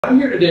I'm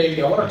here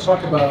today, I want to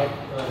talk about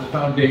the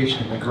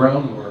foundation, the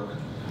groundwork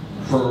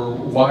for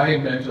why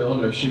mental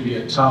illness should be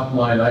a top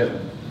line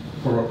item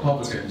for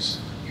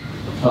Republicans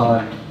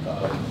on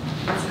a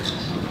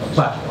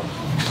platform.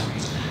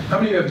 How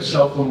many of you have a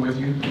cell phone with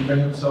you?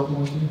 Anybody have a cell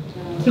phone with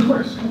you? Of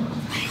course.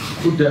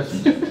 Who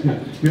doesn't?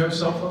 You have a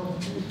cell phone?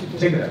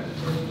 Take it out.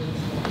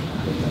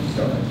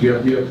 Do you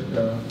have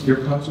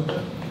earpods with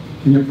that?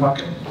 In your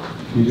pocket?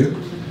 You do?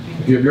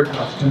 If you have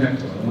earpods, connect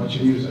them. I want you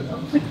to use it.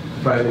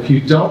 But if you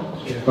don't,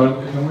 if I'm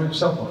on your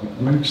cell phone, I'm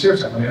going to be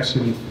serious. I'm going to ask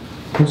you to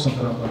pull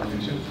something up on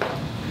YouTube.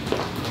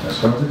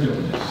 That's why we're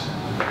doing this.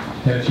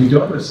 And if you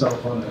don't have a cell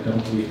phone, I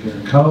don't believe you're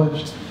in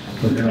college,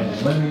 or you're a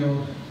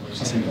millennial, or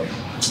something like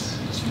that.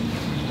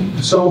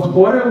 So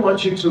what I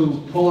want you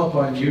to pull up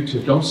on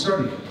YouTube, don't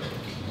start it,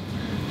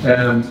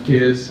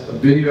 is a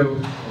video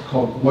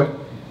called What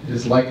It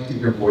Is Like to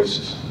Hear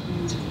Voices.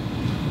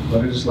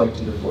 What It Is Like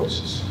to Hear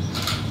Voices.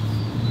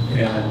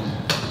 And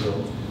so,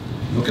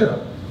 look it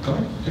up. Come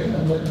on, take it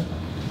out, look it up.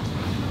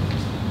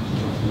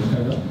 Look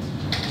it up.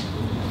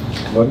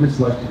 What It Is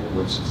Like to Hear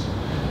Voices.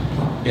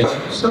 And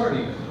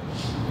starting,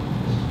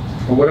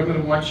 but what I'm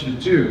going to want you to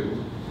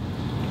do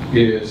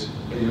is,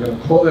 you're going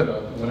to pull that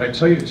up, and when I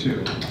tell you to,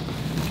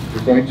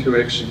 you're going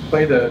to actually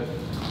play that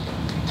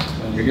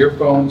on your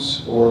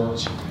earphones or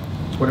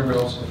whatever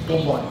else,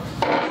 full volume.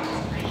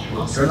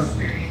 Turn on.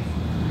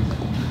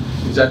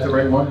 Is that the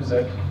right one? Is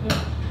that?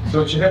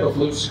 So it should have a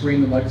blue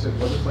screen that likes it.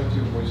 What it's like to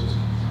hear voices.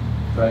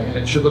 Right? And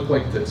it should look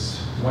like this.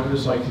 What it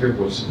is like to hear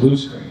voices. Blue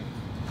screen.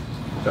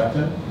 Got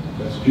that?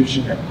 That's what you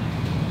should have.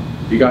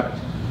 You got it.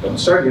 Don't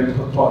start yet.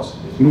 Put pause.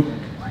 It's moving.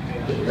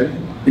 Ready?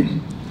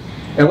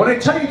 And when I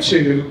tell you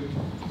to,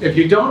 if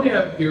you don't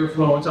have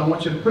earphones, I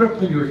want you to put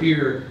up in your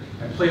ear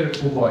and play it at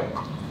full volume.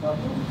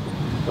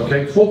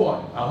 Okay, full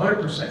volume,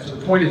 100%. So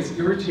the point is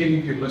irritating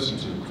if you listen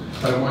to.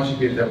 I don't want you to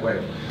get it that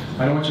way.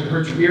 I don't want you to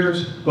hurt your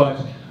ears, but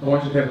I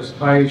want you to have as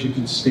high as you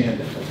can stand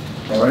it.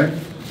 All right?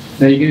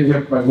 Now you can either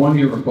have it by one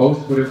ear or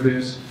both, whatever it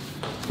is.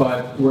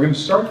 But we're going to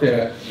start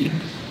that.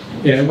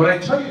 And when I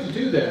tell you to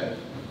do that,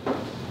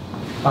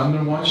 I'm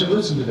going to want you to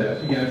listen to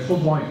that again at full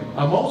volume.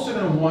 I'm also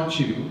going to want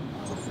you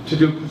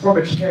to perform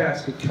a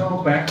task and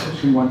count backwards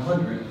from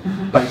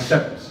 100 by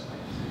sevens.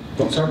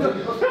 Don't start that.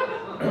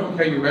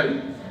 Okay, you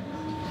ready?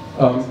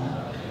 And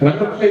I'm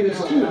going to play this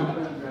too.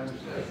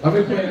 I'm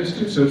going to play this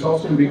too, so it's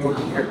also going to be over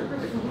here.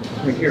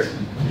 Right here.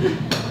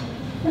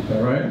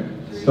 All right?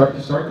 Start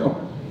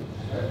going.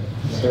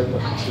 Start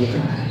looking.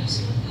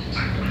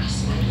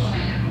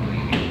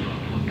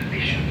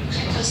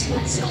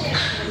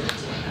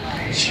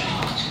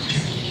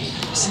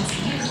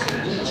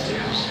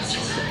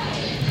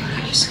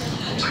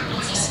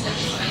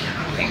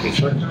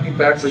 Start counting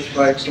backwards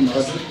by some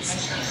 100.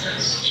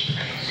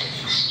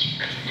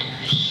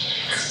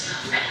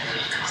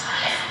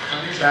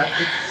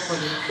 Backwards,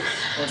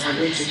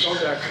 100, just go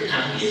backwards.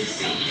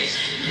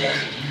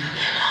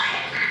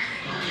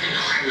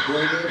 You're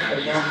going there, head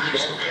down to the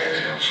okay.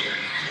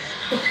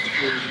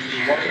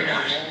 You're walking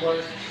down the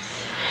hallway.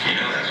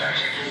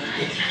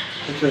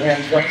 Put your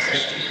hands up.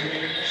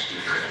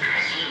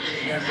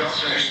 Hands up.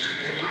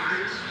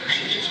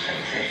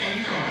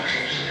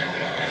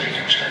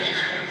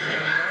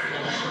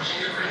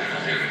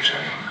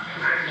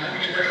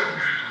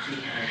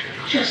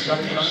 Just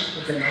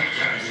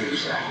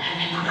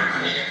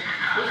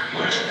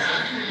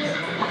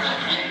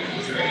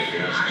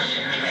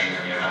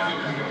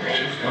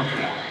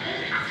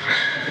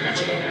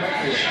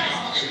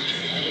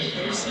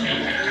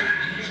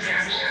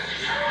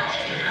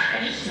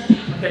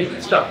okay,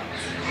 stop.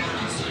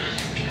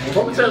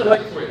 What was that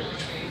like for you?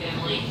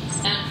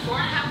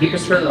 You can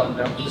turn it off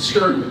now. It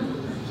disturbed me.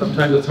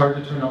 Sometimes it's hard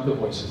to turn off the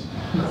voices.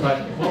 But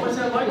what was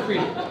that like for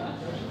you?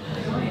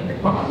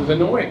 Oh, it was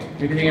annoying.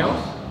 Anything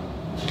else?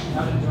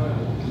 Not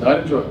enjoyable. Not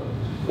enjoyable.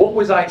 What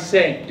was I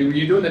saying? Were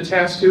you doing the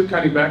task too,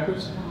 counting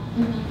backwards?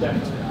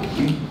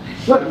 Definitely.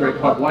 Not very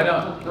hard. Why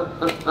not?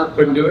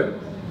 Couldn't do it?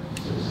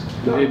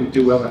 You didn't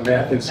do well in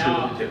math in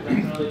school.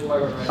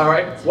 All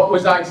right. What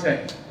was I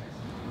saying?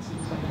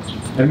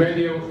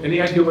 Any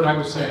idea what I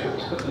was saying?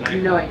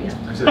 No idea.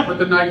 I said, put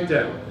the knife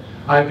down.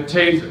 I have a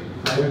taser.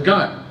 I have a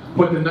gun.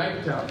 Put the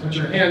knife down. Put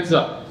your hands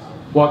up.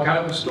 Walk out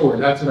of the store.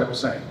 That's what I was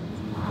saying.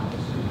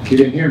 You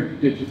didn't hear me,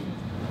 did you?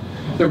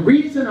 The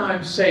reason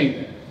I'm saying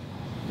that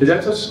is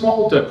that's a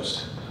small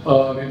dose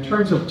in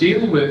terms of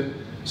dealing with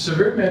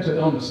severe mental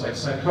illness like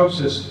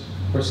psychosis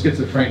or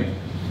schizophrenia.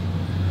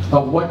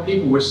 Of what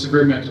people with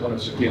severe mental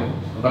illness are dealing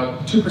with.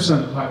 About 2%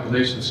 of the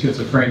population is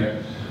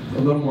schizophrenia, a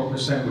little more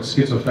percent with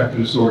schizoaffective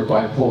disorder,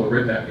 bipolar, we're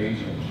in that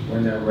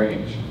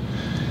range.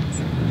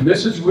 And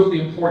this is really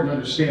important to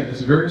understand.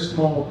 There's a very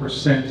small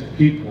percent of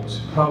people,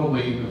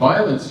 probably in the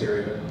violence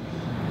area,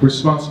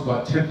 responsible for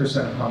about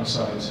 10% of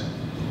homicides,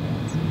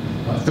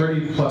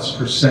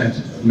 30+%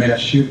 of mass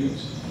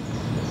shootings,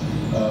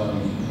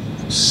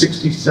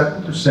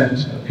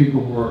 67% of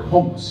people who are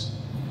homeless,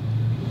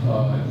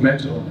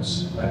 mental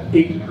illness,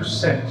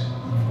 80%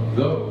 of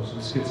those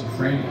with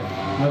schizophrenia,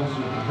 others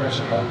with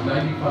depression, about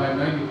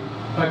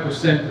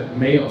 85% of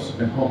males have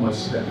been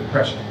homeless and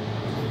depression,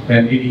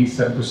 and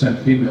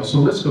 87% females. So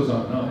the list goes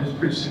on and on. It's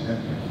pretty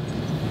significant.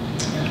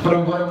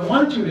 But what I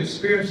wanted you to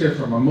experience there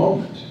for a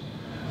moment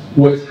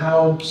was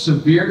how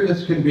severe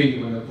this can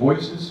be when the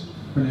voices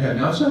are in the head.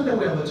 Now, it's not that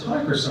way all the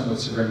time for someone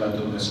with severe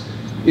mental illness.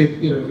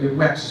 It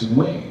waxes and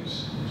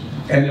wanes.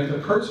 And if the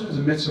person is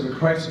in the midst of a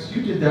crisis,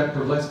 you did that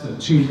for less than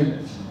 2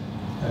 minutes.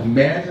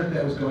 Imagine if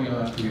that was going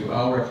on for you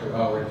hour after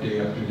hour, day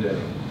after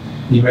day.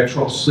 You had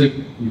trouble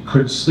sleeping, you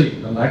couldn't sleep.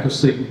 And lack of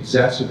sleep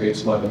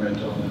exacerbates a lot of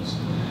mental illness.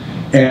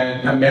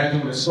 And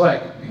imagine what it's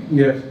like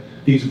if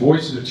these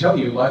voices are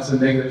telling you lots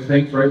of negative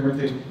things, right?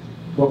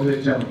 What were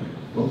they telling you?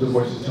 What were the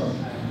voices telling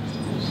you?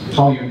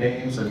 Calling your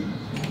names and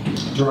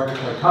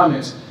derogatory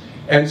comments.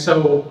 And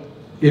so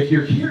if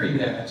you're hearing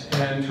that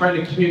and trying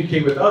to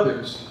communicate with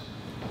others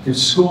in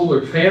school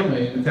or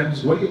family, and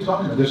families, what are you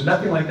talking about? There's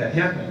nothing like that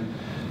happening.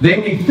 They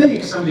may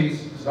think some of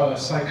these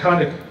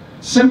psychotic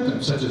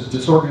symptoms, such as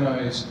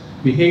disorganized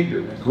behavior,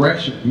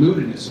 aggression,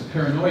 moodiness, and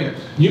paranoia,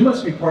 you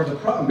must be part of the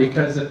problem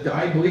because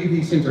I believe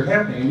these things are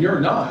happening and you're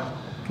not.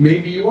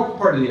 Maybe you are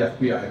part of the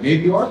FBI,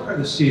 maybe you are part of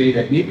the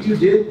CIA, maybe you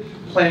did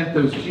plant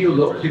those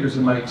geolocators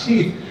in my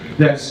teeth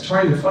that's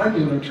trying to find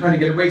you and I'm trying to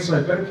get away, so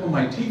I better pull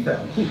my teeth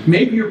out.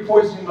 Maybe you're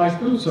poisoning my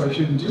food, so I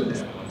shouldn't do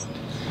that.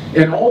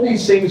 And all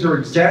these things are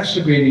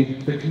exacerbating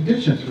the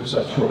conditions for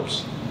such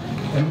folks.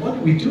 And what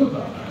do we do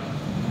about it?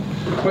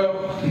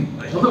 Well,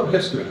 a little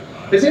history.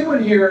 Has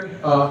anyone here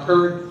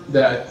heard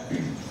that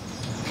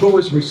who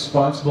was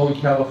responsible in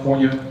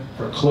California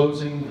for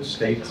closing the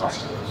state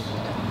hospitals?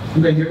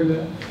 Anybody hear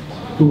that?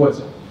 Who was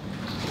it?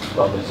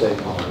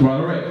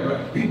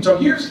 Right. So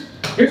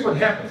here's what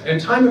happens.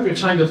 And time after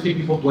time, you'll see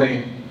people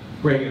blame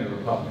Reagan and the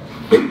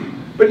Republicans.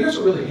 But here's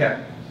what really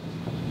happened.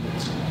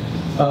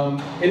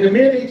 In the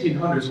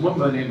mid-1800s, a woman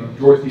by the name of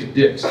Dorothea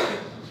Dix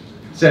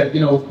said,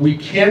 we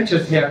can't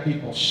just have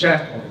people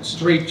shackled and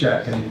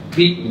straitjacketed and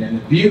beaten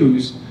and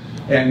abused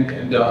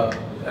and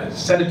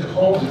sent into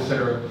homes,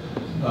 etc.,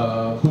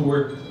 who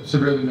were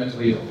severely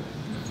mentally ill.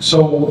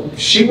 So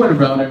she went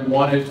around and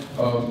wanted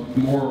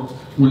more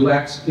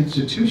relaxed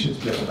institutions,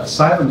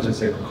 asylums as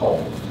they were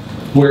called,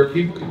 where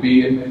people could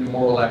be in a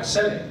more relaxed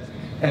setting.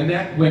 And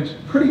that went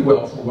pretty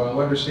well for a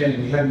while,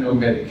 understanding we had no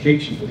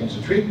medication for things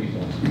to treat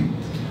people.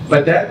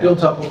 But that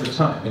built up over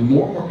time, and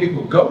more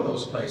people go to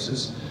those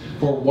places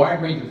for a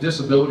wide range of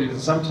disabilities,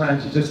 and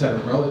sometimes you just had a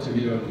relative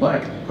you don't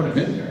like, and you put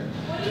them in there.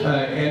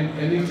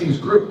 And these things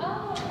grew.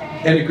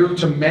 And it grew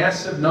to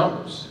massive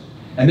numbers.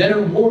 And then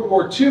in World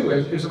War II,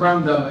 it was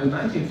around the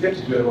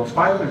 1950s, we had over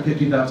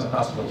 550,000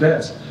 hospital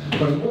beds.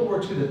 But in World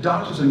War II, the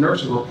doctors and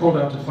nurses were pulled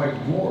out to fight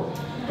the war.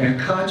 And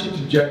conscience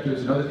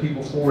objectors and other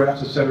people,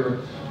 4Fs, etc.,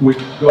 would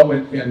go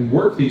and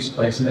work these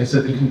places, and they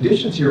said the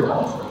conditions here are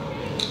awful.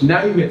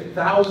 Now you get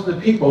thousands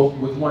of people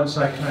with one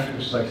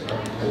psychiatrist,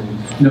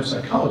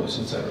 psychologist,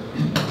 etc.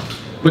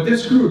 But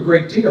this grew a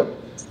great deal.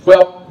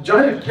 Well,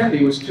 John F.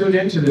 Kennedy was tuned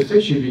into this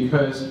issue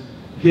because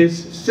his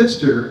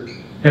sister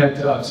had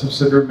some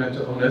severe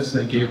mental illness.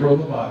 They gave her a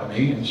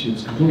lobotomy, and she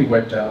was completely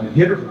wiped out and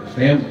hid her from the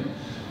family.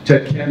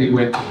 Ted Kennedy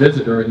went to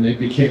visit her, and the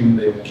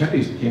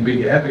Kennedys became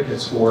big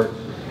advocates for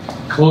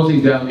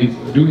closing down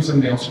doing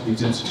something else with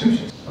these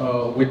institutions.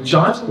 When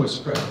Johnson was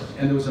president,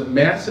 and there was a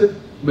massive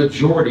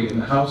majority in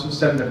the House and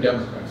Senate of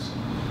Democrats,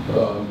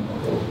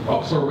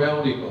 a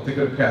plurality, they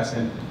could have passed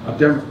in, of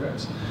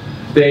Democrats.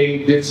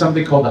 They did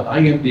something called the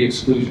IMD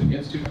exclusion, the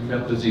Institute of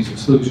Mental Disease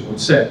Exclusion,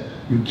 which said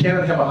you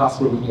cannot have a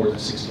hospital with more than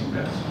 16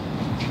 beds.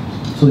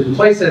 So the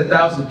place had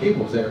 1,000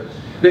 people there.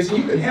 They said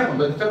you can have them,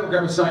 but the federal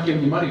government's not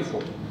giving you money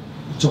for them.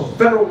 So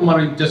federal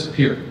money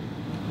disappeared.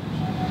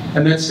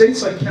 And then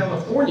states like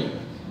California,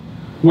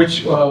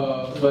 which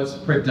was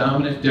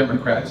predominant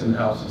Democrats in the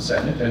House and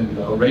Senate, and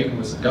Reagan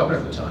was the governor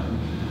at the time,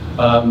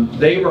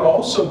 they were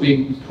also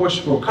being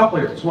pushed for a couple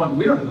of areas. One,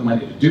 we don't have the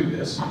money to do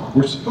this.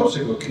 We're supposed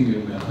to go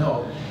community mental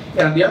health.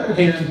 And on the other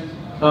hand,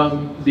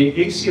 the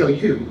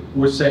ACLU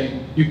was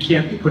saying you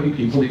can't be putting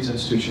people in these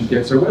institutions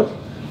against their will.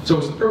 So it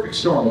was the perfect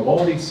storm of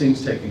all these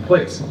things taking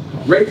place.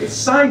 Reagan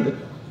signed the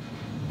bill.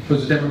 It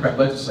was the Democrat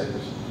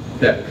legislators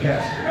that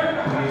passed it.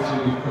 The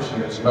ACLU pushing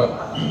it as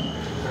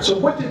well. So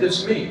what did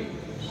this mean?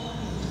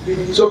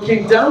 So it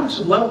came down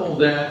to the level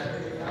that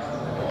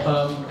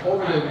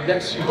over the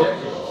next few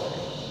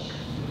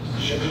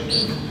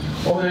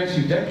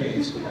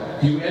decades,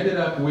 you ended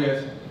up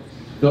with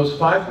those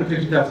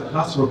 550,000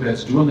 hospital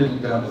beds dwindling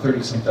down to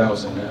 30-some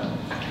thousand now.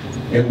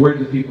 And where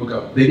did the people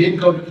go? They didn't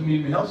go to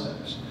community health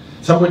centers.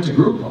 Some went to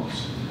group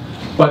homes.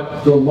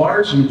 But the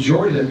large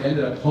majority of them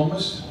ended up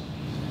homeless,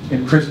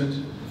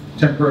 imprisoned,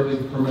 temporarily,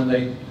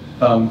 permanently.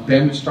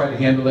 Families tried to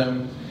handle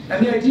them.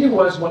 And the idea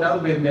was, well, now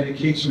that we have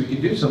medication, we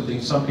can do something,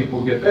 some people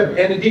will get better.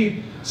 And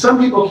indeed, some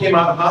people came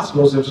out of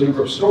hospitals, there was a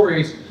number of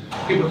stories,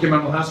 people came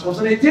out of hospitals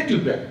and they did do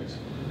better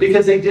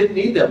because they didn't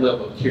need that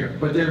level of care.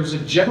 But there was a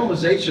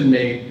generalization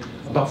made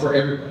about for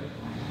everybody.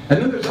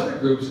 And then there's other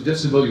groups, the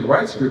disability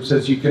rights group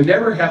says you can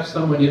never have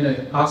someone in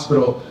a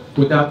hospital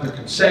without their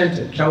consent,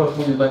 and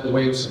California led the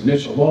way with some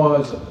initial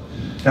laws,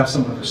 have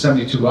someone for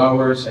 72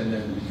 hours, and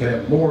then you can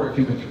have more if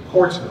you went through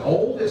courts, but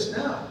all this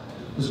now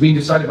was being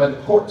decided by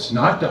the courts,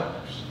 not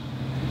doctors.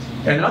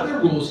 And other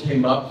rules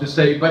came up to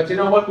say, but you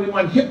know what, we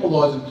want HIPAA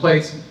laws in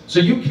place, so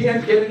you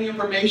can't get any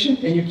information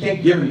and you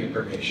can't give any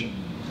information.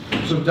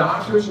 So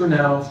doctors are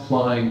now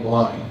flying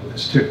blind with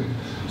this too.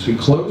 So we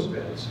closed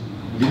beds,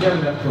 we didn't have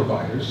enough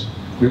providers,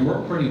 we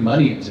weren't putting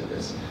money into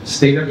this.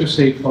 State after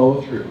state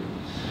followed through.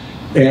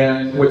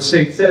 And what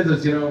state says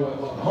is, you know, well,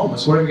 the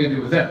homeless, what are we going to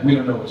do with them? We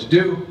don't know what to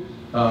do.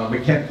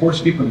 We can't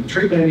force people into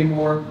treatment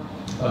anymore.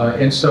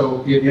 And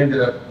so it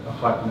ended up a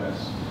hot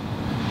mess.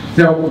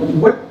 Now,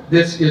 what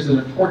this is an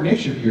important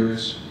issue here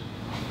is,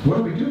 what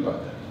do we do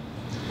about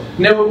that?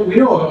 Now, we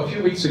know a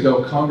few weeks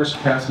ago, Congress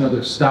passed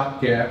another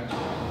stopgap,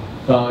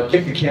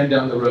 kick the can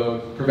down the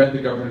road, prevent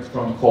the government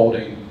from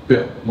folding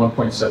bill,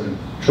 1.7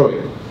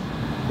 trillion.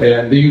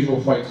 And the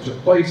usual fights took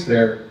place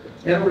there.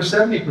 And over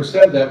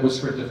 70% of that was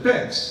for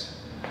defense.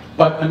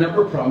 But a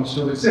number of problems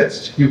still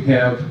exist. You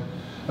have,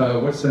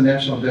 what's the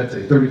national debt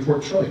today? 34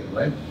 trillion,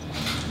 right?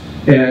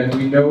 And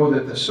we know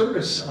that the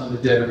service on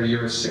the debt every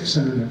year is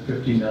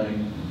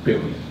 659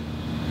 billion.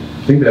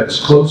 I think that's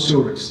close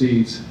to or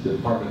exceeds the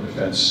Department of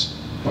Defense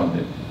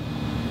funding.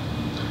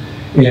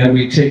 And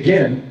we take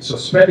in, so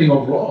spending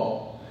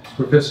overall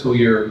for fiscal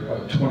year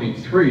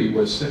 23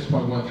 was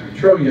 6.13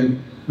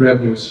 trillion,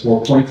 revenue is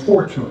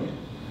 4.4 trillion.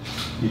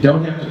 You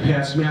don't have to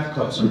pass math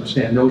class to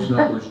understand those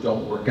numbers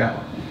don't work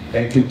out,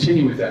 and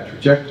continue with that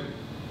trajectory.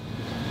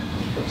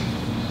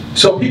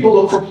 So people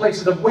look for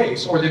places of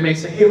waste, or they may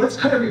say, hey, let's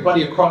cut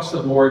everybody across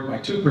the board by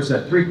 2%,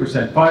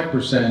 3%,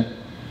 5%,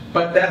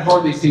 but that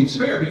hardly seems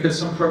fair because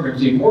some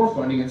programs need more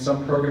funding and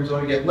some programs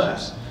ought to get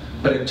less.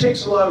 But it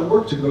takes a lot of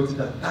work to go through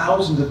the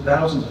thousands and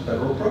thousands of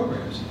federal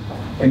programs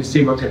and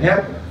see what can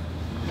happen.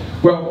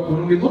 Well,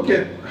 when we look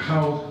at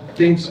how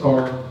things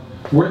are,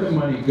 where the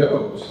money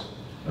goes,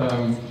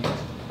 and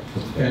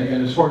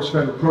as far as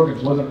federal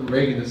programs, wasn't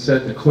Reagan that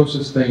said the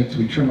closest thing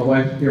to eternal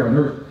life here on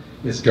earth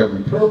is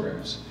government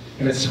programs.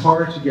 And it's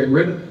hard to get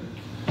rid of them.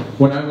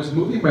 When I was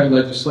moving my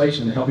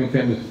legislation, the Helping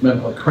Families with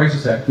Mental Health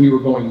Crisis Act, we were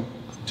going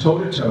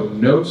toe-to-toe,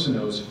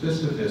 nose-to-nose,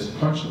 fist-to-fist,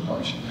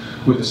 punch-to-punch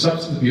with the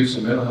Substance Abuse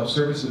and Mental Health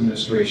Services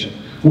Administration,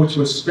 which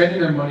was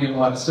spending their money on a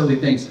lot of silly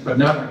things, but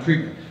not on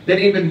treatment. They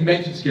didn't even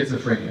mention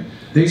schizophrenia.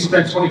 They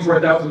spent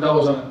 $24,000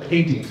 on a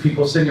painting,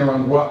 people sitting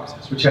around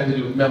rocks, which had to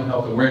do with mental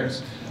health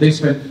awareness. They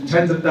spent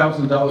tens of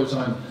thousands of dollars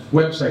on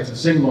websites and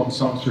sing-along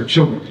songs for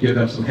children to give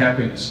them some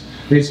happiness.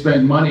 They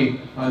spend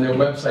money on their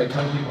website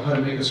telling people how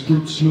to make a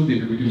fruit smoothie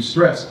to reduce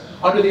stress,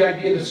 under the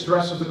idea that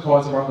stress was the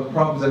cause of all the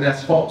problems, and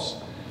that's false.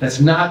 That's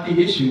not the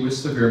issue with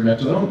severe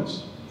mental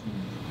illness.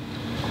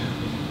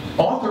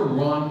 Author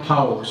Ron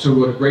Powers,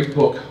 who wrote a great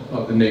book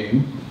of the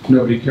name,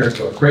 Nobody Cares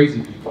About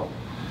Crazy People,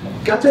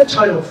 got that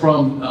title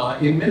from,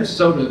 in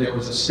Minnesota, there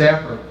was a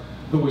staffer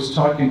who was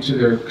talking to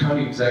their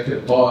county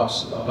executive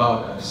boss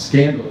about a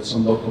scandal at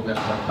some local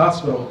mental health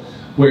hospital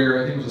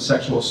where I think it was a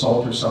sexual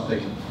assault or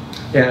something.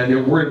 And they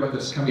were worried about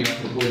this coming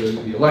up before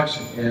the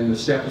election. And the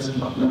staffer said,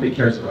 look, nobody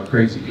cares about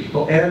crazy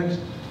people. And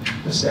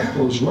the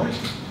staffer was right.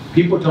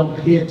 People don't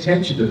pay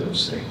attention to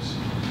those things.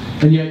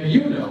 And yet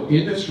you know,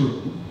 in this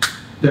room,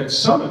 that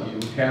some of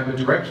you have a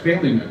direct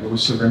family member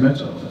with severe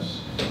mental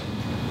illness.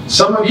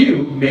 Some of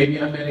you may be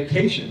on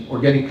medication or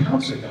getting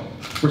counseling help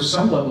for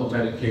some level of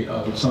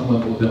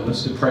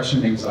illness,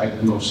 depression,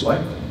 anxiety, most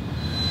likely.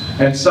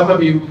 And some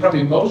of you,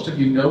 probably most of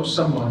you, know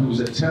someone who's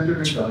attempted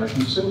or died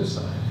from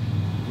suicide.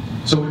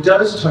 So it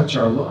does touch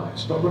our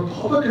lives, but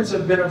Republicans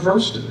have been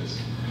averse to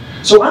this.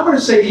 So I'm going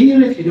to say,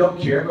 even if you don't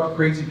care about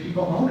crazy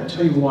people, I want to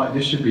tell you why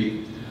this should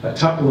be a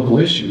top-level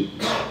issue.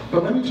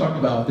 But let me talk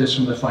about this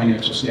from the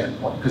financial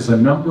standpoint, because the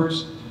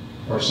numbers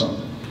are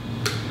something.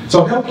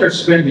 So healthcare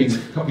spending a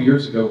couple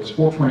years ago was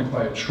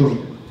 4.5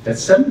 trillion.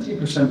 That's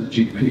 17% of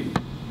the GDP.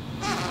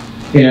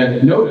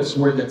 And notice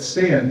where that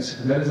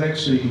stands, that is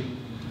actually,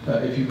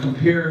 if you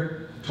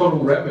compare total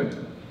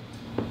revenue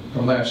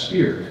from last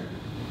year,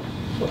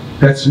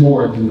 that's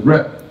more than the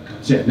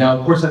revenue. Now,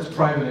 of course, that's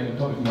private and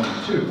public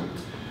money too.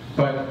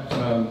 But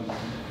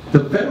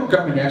the federal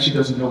government actually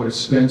doesn't know what it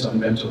spends on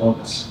mental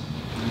illness.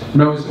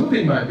 When I was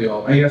moving my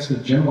bill, I asked the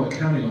General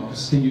Accounting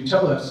Office, can you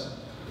tell us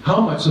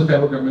how much the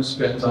federal government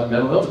spends on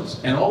mental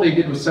illness? And all they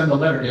did was send a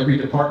letter to every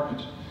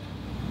department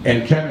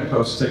and cabinet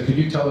posts said, could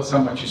you tell us how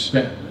much you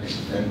spent?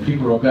 And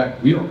people wrote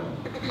back, we don't know.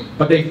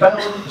 But they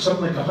found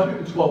something like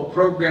 112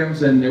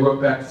 programs, and they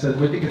wrote back and said,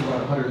 we think it's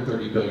about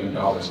 $130 billion.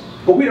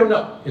 But we don't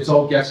know. It's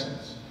all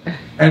guesses.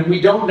 And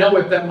we don't know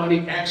if that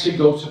money actually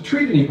goes to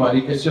treat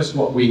anybody. It's just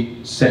what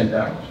we send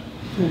out.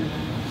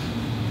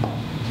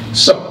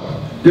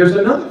 So there's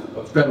another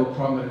federal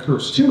problem that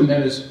occurs too, and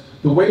that is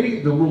the way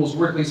the rules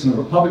work, at least on the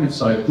Republican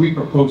side, if we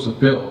propose a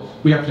bill,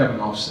 we have to have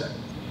an offset.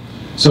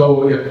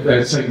 So if,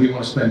 let's say we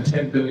want to spend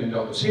 $10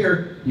 billion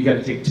here, you got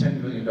to take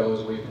 $10 billion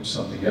away from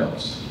something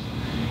else.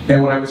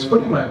 And when I was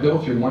putting my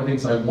bill through, one of the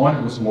things I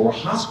wanted was more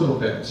hospital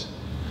beds.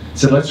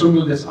 Said, let's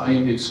remove this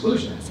IMD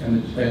exclusion.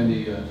 And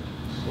the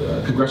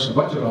Congressional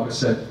Budget Office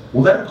said,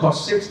 well, that'll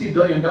cost $60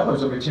 billion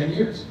over 10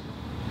 years.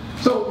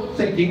 So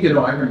thinking, you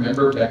know, I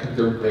remember back in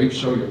third grade,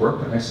 show your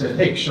work, and I said,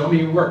 hey, show me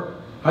your work.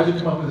 How'd you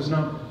come up with this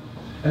number?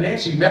 And they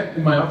actually met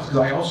in my office, because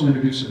I also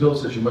introduced a bill that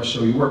says you must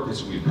show your work. They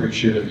said, we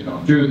appreciate it if you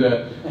don't do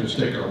that, just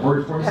take our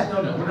word for it. I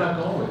said, no, we're not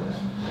going with that.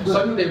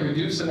 Suddenly they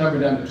reduced the number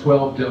down to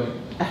 12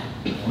 billion,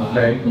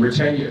 okay, over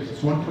 10 years.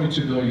 It's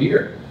 1.2 billion a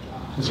year.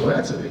 I said, well,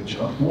 that's a big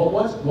jump. What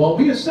was it? Well,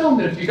 we assumed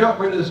that if you got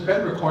rid of this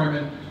bed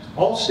requirement,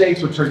 all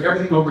states would turn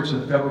everything over to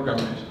the federal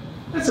government.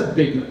 That's a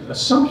big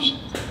assumption.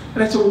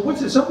 And I said, well,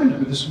 what's this other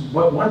number? This,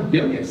 what, 1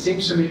 billion? It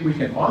seems to me we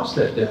can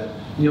offset that.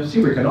 And you'll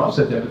see we can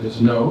offset that, but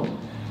there's no.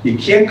 You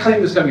can't claim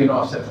there's going to be an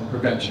offset from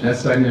prevention.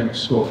 That's dynamic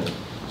scoring.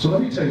 So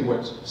let me tell you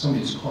what some of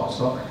these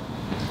costs are.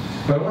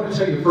 But I want to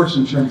tell you first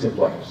in terms of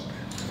lives.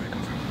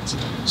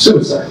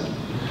 Suicide.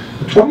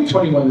 In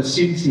 2021, the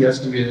CDC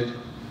estimated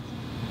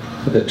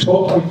that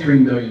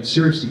 12.3 million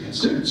seriously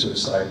considered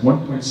suicide,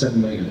 1.7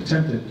 million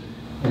attempted,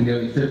 and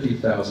nearly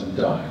 50,000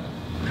 died.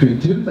 Between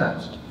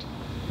 2000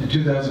 and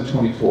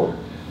 2024,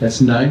 that's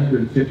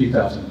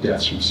 950,000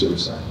 deaths from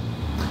suicide.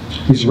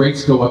 These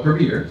rates go up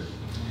every year.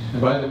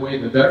 And by the way,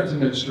 the Veterans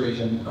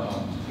Administration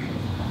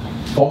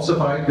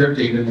falsified their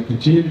data, and they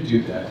continue to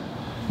do that.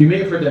 You may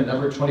have heard that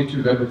number,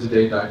 22 veterans a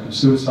day died from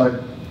suicide.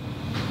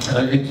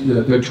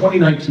 The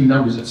 2019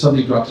 numbers that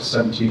suddenly dropped to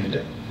 17 a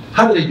day.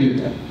 How do they do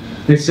that?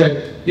 They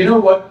said, you know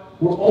what,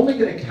 we're only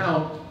going to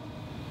count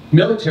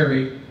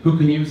military who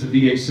can use the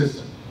VA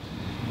system.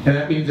 And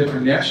that means that if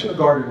you're National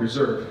Guard and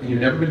Reserve, and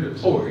you've never been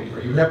deployed,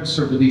 or you haven't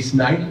served at least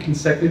 90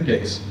 consecutive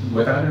days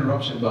without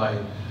interruption by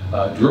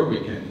drill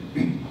weekend,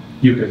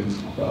 you can,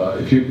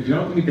 if you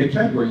don't meet that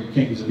category, you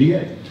can't use a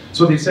VA.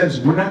 So what they said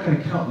is, we're not going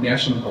to count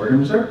National Guard and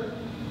Reserve,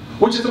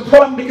 which is a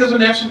problem because the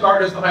National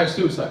Guard has the highest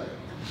suicide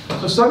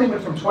rate. So suddenly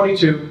went from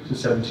 22 to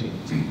 17.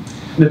 And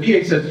the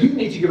VA says, you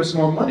need to give us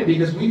more money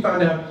because we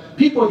found out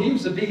people who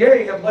use the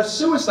VA have less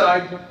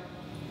suicide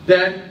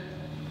than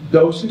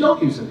those who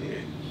don't use the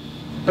VA.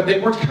 But they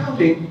weren't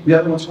counting the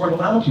other ones who weren't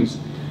allowed to use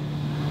the VA.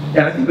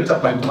 And I think it's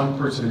up by 1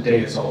 person a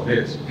day is all it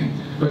is.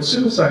 But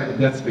suicide,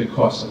 that's a big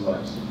cost in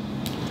lives.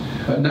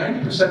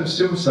 90% of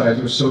suicides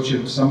are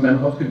associated with some mental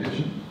health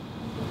condition,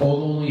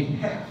 although only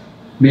half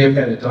may have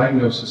had a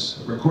diagnosis,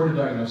 a recorded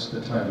diagnosis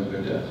at the time of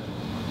their death.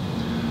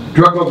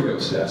 Drug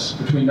overdose deaths.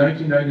 Between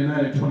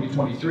 1999 and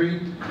 2023,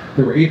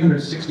 there were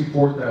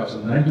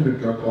 864,900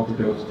 drug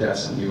overdose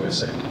deaths in the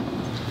USA.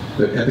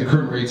 At the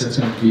current rates, that's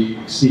going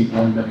to exceed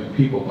 1 million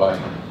people by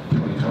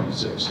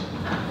 2026.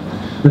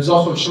 There's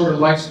also a shorter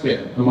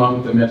lifespan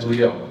among the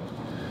mentally ill.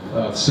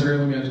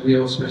 Severely mentally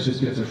ill, especially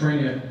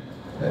schizophrenia,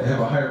 have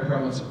a higher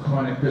prevalence of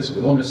chronic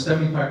physical illness.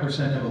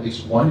 75% have at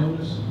least one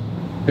illness,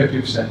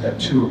 50% have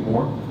 2 or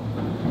more.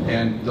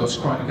 And those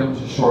chronic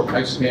illnesses, short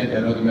lifespan,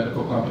 and other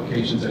medical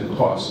complications and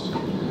costs.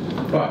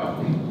 But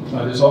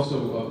there's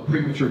also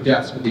premature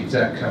deaths, but the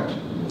exact count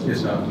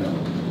is not known.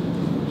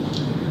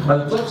 On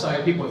the flip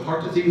side, people with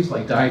heart disease,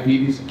 like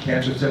diabetes and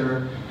cancer,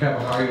 etc.,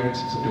 have a higher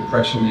incidence of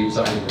depression and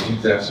anxiety, which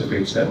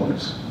exacerbates that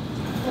illness.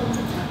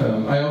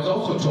 I was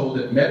also told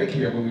that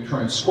Medicare, when we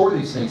try and score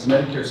these things,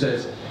 Medicare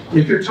says,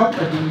 if you're talking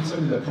about doing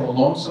something that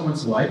prolongs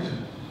someone's life,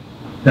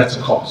 that's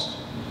a cost.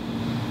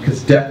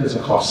 Because death is a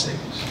cost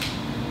savings.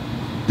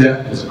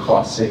 Death is a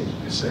cost saving,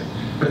 you say.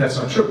 But that's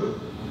not true.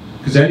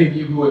 Because any of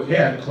you who have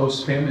had a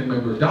close family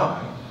member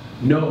die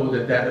know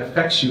that that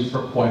affects you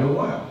for quite a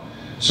while.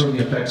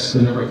 Certainly affects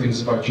the number of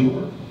things about your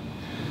work.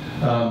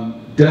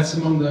 Deaths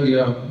among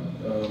the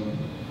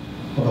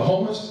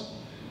homeless.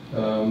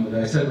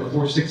 I said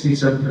before,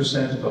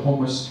 67% of the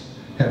homeless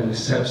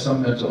have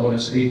some mental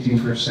illness,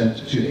 8%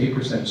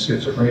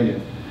 schizophrenia.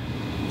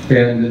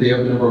 And they have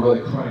a number of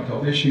other chronic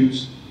health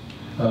issues.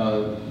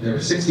 They're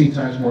 16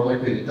 times more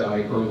likely to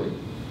die early.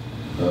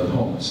 The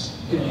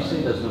homeless. Could you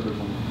say those numbers?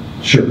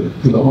 Sure.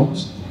 For the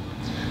homeless,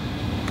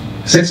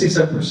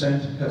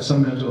 67% have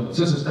some mental illness.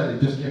 This is a study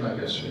that just came out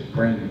yesterday,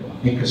 brand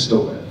new. Ink is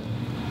still wet.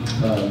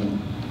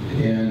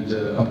 And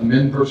of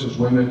men versus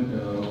women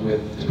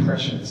with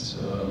depression, it's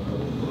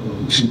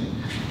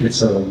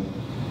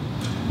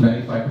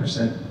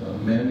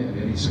 95% men and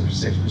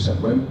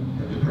 86% women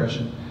have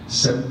depression.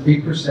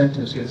 8%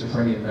 have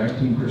schizophrenia,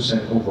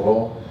 19%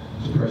 overall.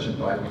 Depression,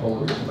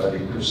 bipolar is about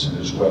 8%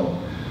 as well.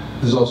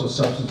 There's also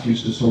substance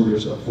use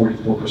disorders of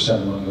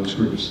 44% among those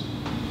groups.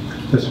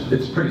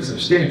 It's pretty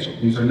substantial.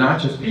 These are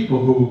not just people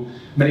who,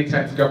 many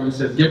times the government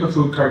says, give them a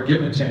food card,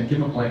 give them a tent, give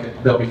them a blanket,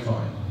 they'll be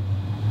fine.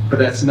 But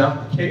that's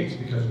not the case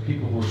because of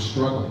people who are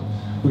struggling.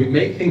 We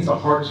make things the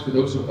hardest for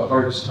those who have the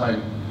hardest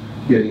time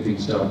getting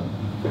things done.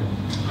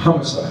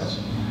 Homicides.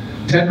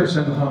 10%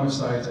 of the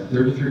homicides and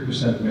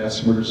 33% of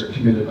mass murders are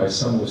committed by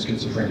someone with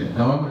schizophrenia.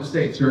 Now I'm going to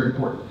say, it's very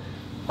important,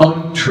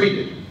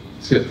 untreated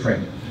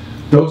schizophrenia.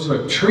 Those who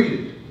have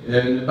treated,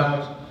 and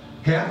about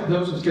half of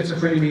those with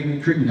schizophrenia may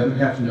be treated, the other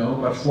half no.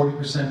 About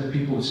 40% of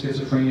people with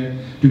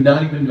schizophrenia do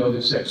not even know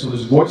they're sick. So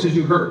those voices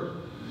you heard,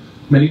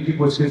 many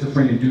people with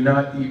schizophrenia do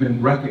not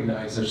even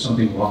recognize there's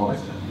something wrong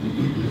with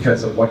them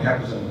because of what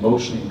happens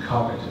emotionally and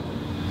cognitively.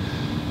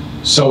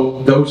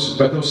 But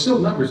those still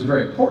numbers are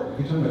very important.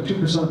 We're talking about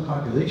 2% of the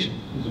population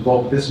is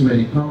involved with this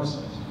many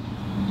homicides.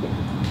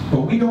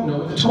 But we don't know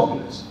what the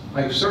total is.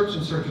 I've searched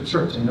and searched and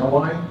searched. And you know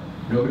why?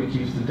 Nobody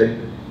keeps the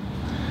data.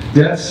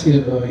 Deaths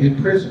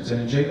in prisons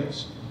and in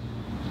jails.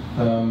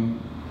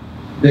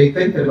 They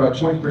think that about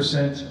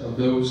 20% of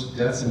those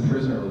deaths in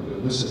prison are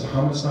listed as a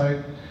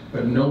homicide,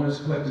 but no one has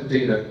collected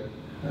data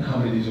on how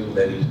many of these are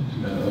related to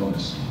mental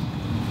illness.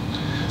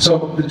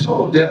 So the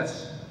total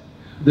deaths,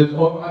 there's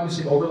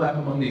obviously overlap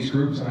among these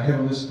groups, and I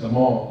haven't listed them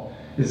all.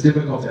 It's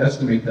difficult to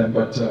estimate them,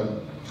 but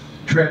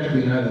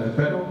tragically neither the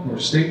federal, nor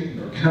state,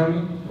 nor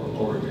county,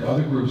 or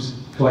other groups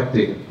collect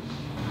data.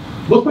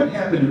 Look what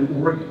happened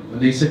in Oregon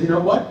when they said, you know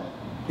what?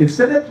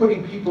 Instead of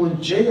putting people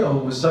in jail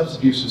with substance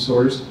abuse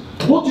disorders,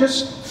 we'll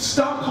just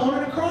stop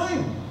calling it a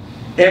crime.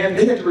 And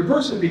they had to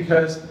reverse it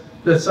because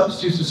the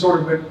substance abuse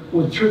disorder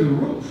went through the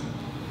roof.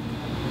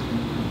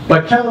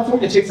 But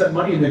California takes that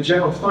money in their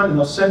general fund and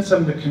they'll send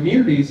some to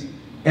communities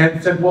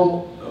and said,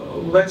 well,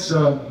 let's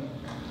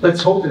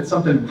hope that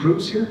something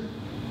improves here.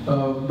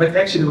 But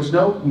actually there was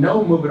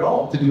no move at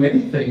all to do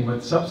anything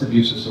with substance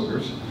abuse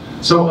disorders.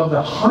 So of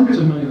the hundreds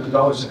of millions of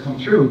dollars that come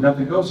through,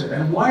 nothing goes there.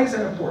 And why is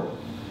that important?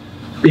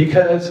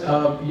 Because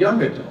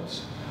young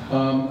adults,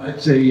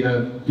 I'd say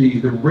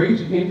the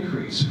rate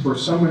increase for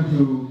someone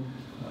who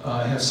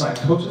has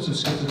psychosis or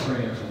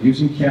schizophrenia from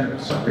using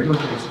cannabis on a regular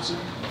basis,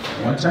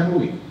 one time a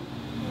week,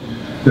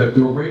 the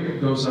rate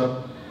goes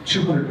up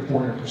 200 to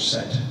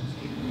 400%.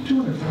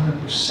 200 to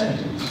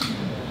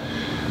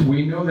 400%.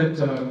 We know that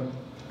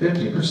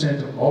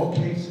 50% of all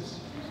cases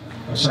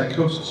of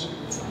psychosis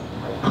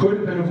could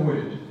have been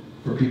avoided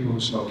for people who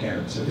smoke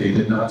cannabis if they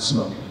did not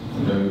smoke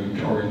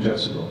or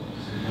ingest it.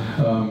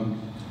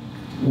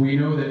 We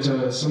know that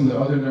some of the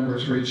other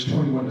numbers for age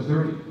 21 to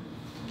 30,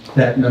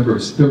 that number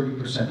is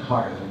 30%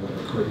 higher than what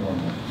occurred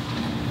normally.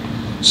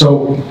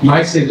 So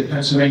my state of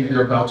Pennsylvania,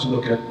 they're about to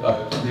look at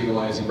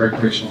legalizing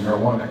recreational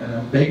marijuana, and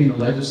I'm begging the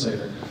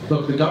legislator,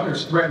 look, the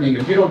governor's threatening,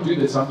 if you don't do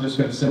this, I'm just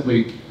going to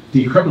simply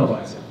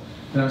decriminalize it.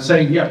 And I'm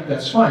saying, yeah,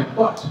 that's fine,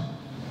 but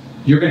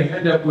you're going to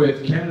end up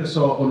with Canada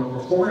saw an over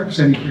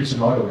 400% increase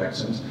in auto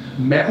accidents,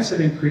 massive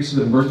increases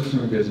in emergency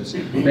room visits,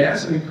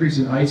 massive increase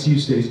in ICU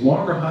stays,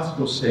 longer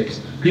hospital stays,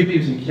 people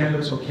using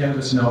cannabis or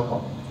cannabis and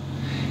alcohol.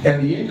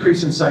 And the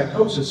increase in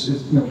psychosis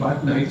is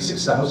about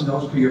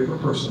 $96,000 per year per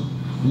person.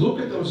 Look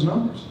at those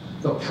numbers.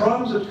 The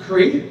problems that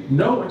created,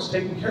 no one's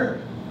taking care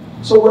of it.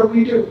 So what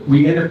do?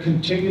 We end up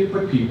continuing to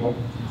put people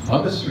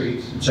on the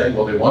streets and saying,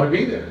 well, they want to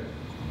be there.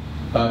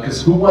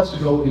 Because who wants to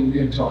go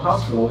into a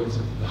hospital if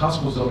the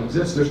hospitals don't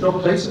exist? There's no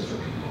places for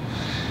people.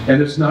 And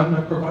there's not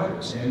enough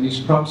providers. And these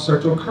problems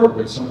start to occur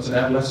when someone's an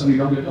adolescent or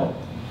young adult.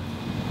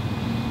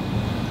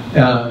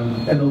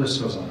 And the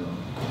list goes on and on.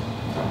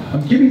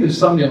 I'm giving this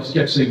thumbnail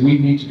sketch saying we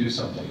need to do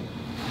something.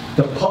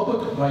 The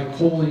public, by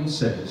polling,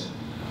 says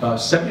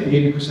 70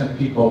 to 80% of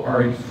people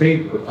are in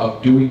favor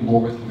of doing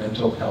more with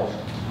mental health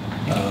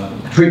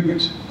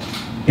treatment.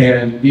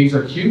 And these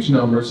are huge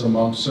numbers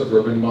among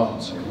suburban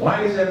moms. And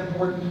why is that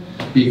important?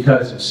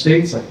 Because in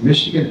states like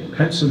Michigan and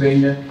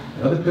Pennsylvania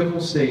and other pivotal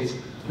states,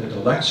 the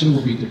election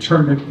will be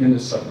determined in the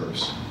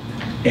suburbs.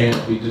 And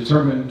will be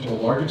determined to a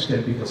large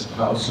extent because of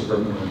how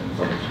suburban women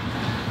vote.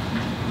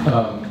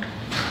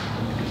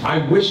 I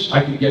wish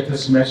I could get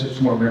this message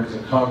to more members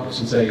of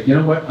Congress and say, you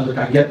know what, look,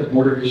 I get the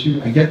border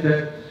issue, I get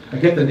that, I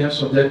get the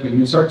national debt. When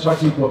you start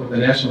talking to people about the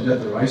national debt,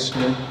 their eyes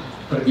spin.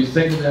 But if you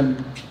say to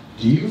them,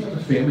 do you have a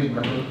family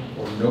member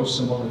or know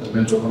someone with a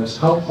mental illness?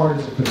 How hard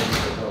is it for them to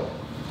get help?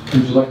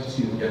 Would you like to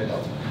see them get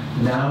help?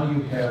 Now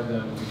you have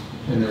them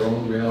in their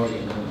own reality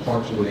and their own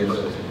partial way of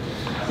living.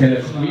 And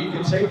if we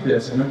can take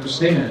this and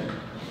understand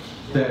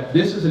that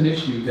this is an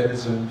issue that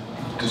is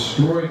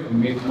destroyed and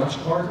made much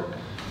harder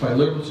by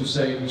liberals who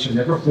say we should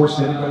never force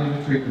anybody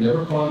to treat, we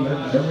never call them,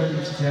 never let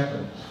this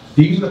happen.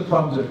 These are the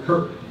problems that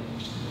occur.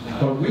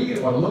 But we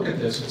want to look at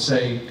this and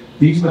say,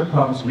 these are the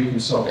problems we can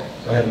solve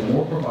by having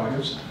more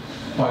providers,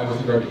 by,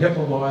 with regard to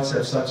HIPAA laws,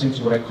 have such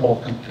things what I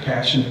call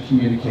compassionate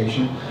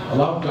communication.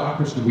 Allow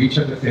doctors to reach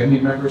out to family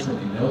members when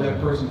they know that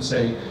person and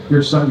say,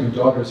 your son, your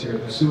daughter is here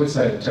with a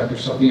suicide attempt or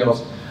something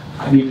else.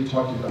 I need to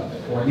talk to you about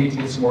that. Or I need to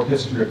get some more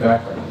history or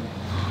background.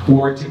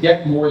 Or to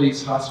get more of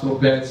these hospital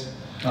beds,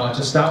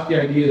 to stop the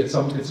idea that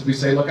someone could simply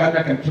say, look, I'm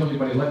not going to kill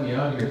anybody, let me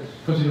out of here.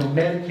 Because, you know,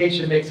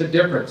 medication makes a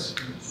difference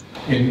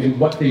in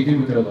what they do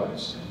with their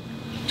lives.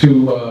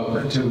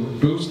 To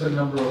boost the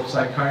number of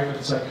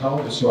psychiatrists and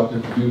psychologists who are out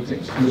there to do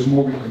things. There's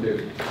more we can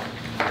do.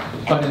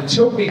 But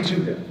until we do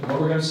that, what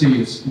we're going to see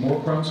is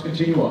more crimes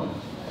continue on,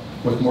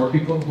 with more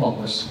people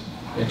homeless,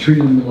 and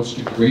treated in the most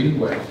degrading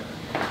way.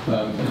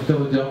 In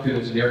Philadelphia,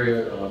 there's an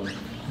area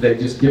they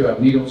just give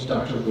out needles.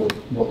 Doctors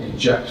will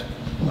inject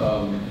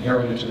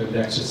heroin into their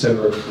necks,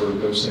 etc., for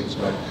those things.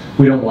 But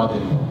we don't want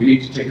that anymore. We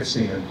need to take a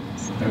stand,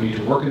 and we need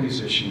to work on these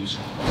issues.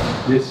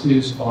 This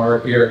is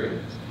our area.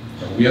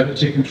 We have to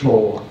take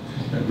control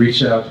and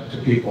reach out to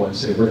people and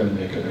say, we're going to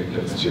make a big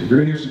difference here. You're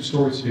going to hear some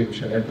stories today which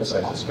are going to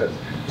emphasize this, but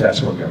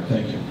that's where we are.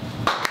 Thank you.